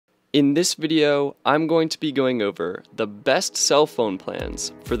In this video, I'm going to be going over the best cell phone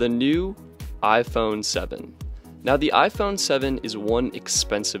plans for the new iPhone 7. Now, the iPhone 7 is one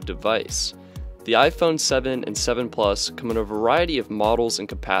expensive device. The iPhone 7 and 7 Plus come in a variety of models and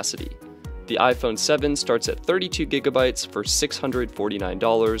capacity. The iPhone 7 starts at 32 gigabytes for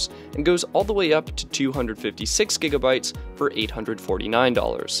 $649 and goes all the way up to 256 gigabytes for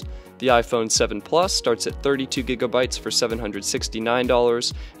 $849. The iPhone 7 Plus starts at 32 gigabytes for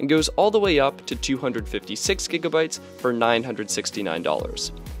 $769 and goes all the way up to 256 gigabytes for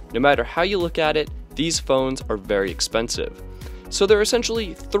 $969. No matter how you look at it, these phones are very expensive. So there are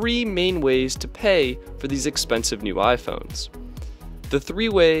essentially three main ways to pay for these expensive new iPhones. The three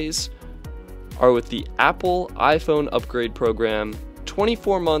ways are with the Apple iPhone Upgrade Program,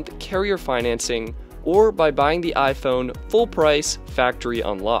 24-month carrier financing, or by buying the iPhone full price, factory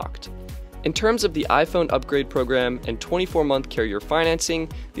unlocked. In terms of the iPhone Upgrade Program and 24-month carrier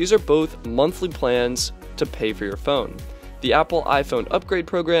financing, these are both monthly plans to pay for your phone. The Apple iPhone Upgrade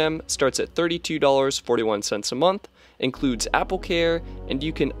Program starts at $32.41 a month, includes Apple Care, and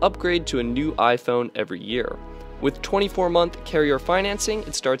you can upgrade to a new iPhone every year. With 24-month carrier financing,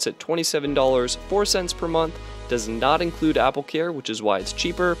 it starts at $27.04 per month, does not include Apple Care, which is why it's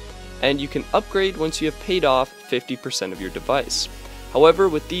cheaper, and you can upgrade once you have paid off 50% of your device. However,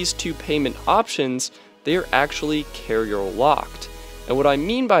 with these two payment options, they are actually carrier locked. And what I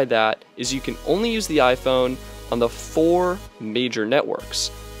mean by that is you can only use the iPhone on the four major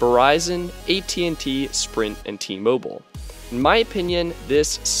networks: Verizon, AT&T, Sprint, and T-Mobile. In my opinion,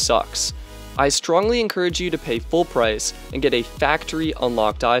 this sucks. I strongly encourage you to pay full price and get a factory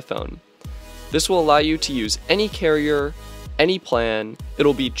unlocked iPhone. This will allow you to use any carrier, any plan.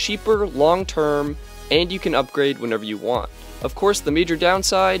 It'll be cheaper long term, and you can upgrade whenever you want. Of course, the major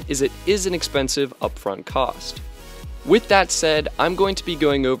downside is it is an expensive upfront cost. With that said, I'm going to be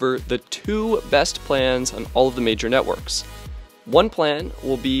going over the two best plans on all of the major networks. One plan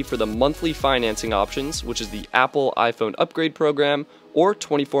will be for the monthly financing options, which is the Apple iPhone Upgrade Program or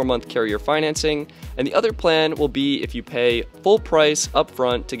 24-month carrier financing, and the other plan will be if you pay full price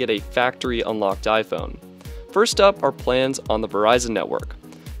upfront to get a factory unlocked iPhone. First up are plans on the Verizon network.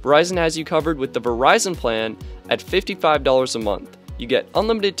 Verizon has you covered with the Verizon plan at $55 a month. You get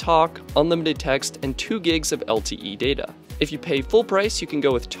unlimited talk, unlimited text, and 2 gigs of LTE data. If you pay full price, you can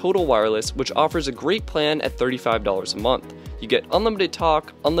go with Total Wireless, which offers a great plan at $35 a month. You get unlimited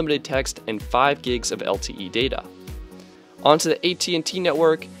talk, unlimited text, and 5 gigs of LTE data. Onto the AT&T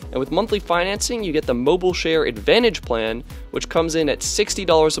network, and with monthly financing, you get the Mobile Share Advantage plan, which comes in at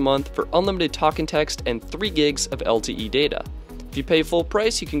 $60 a month for unlimited talk and text and 3 gigs of LTE data. If you pay full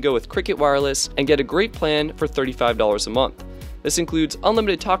price, you can go with Cricket Wireless and get a great plan for $35 a month. This includes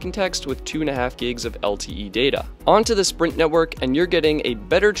unlimited talk and text with 2.5 gigs of LTE data. Onto the Sprint network, and you're getting a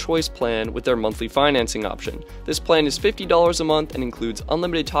better choice plan with their monthly financing option. This plan is $50 a month and includes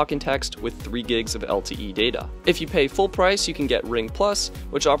unlimited talk and text with 3 gigs of LTE data. If you pay full price, you can get Ring Plus,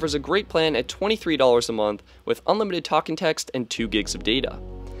 which offers a great plan at $23 a month with unlimited talk and text and 2 gigs of data.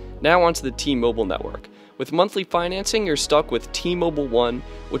 Now onto the T-Mobile network. With monthly financing, you're stuck with T-Mobile One,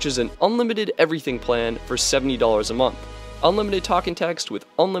 which is an unlimited everything plan for $70 a month. Unlimited talk and text with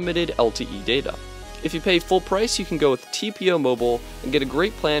unlimited LTE data. If you pay full price, you can go with TPO Mobile and get a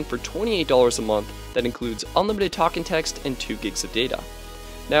great plan for $28 a month that includes unlimited talk and text and 2 gigs of data.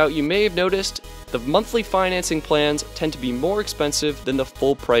 Now, you may have noticed the monthly financing plans tend to be more expensive than the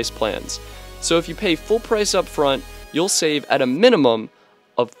full price plans. So if you pay full price up front, you'll save at a minimum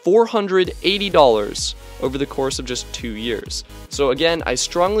of $480 over the course of just 2 years. So again, I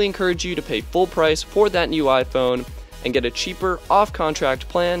strongly encourage you to pay full price for that new iPhone and get a cheaper off-contract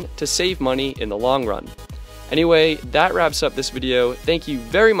plan to save money in the long run. Anyway, that wraps up this video. Thank you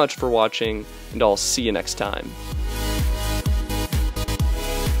very much for watching, and I'll see you next time.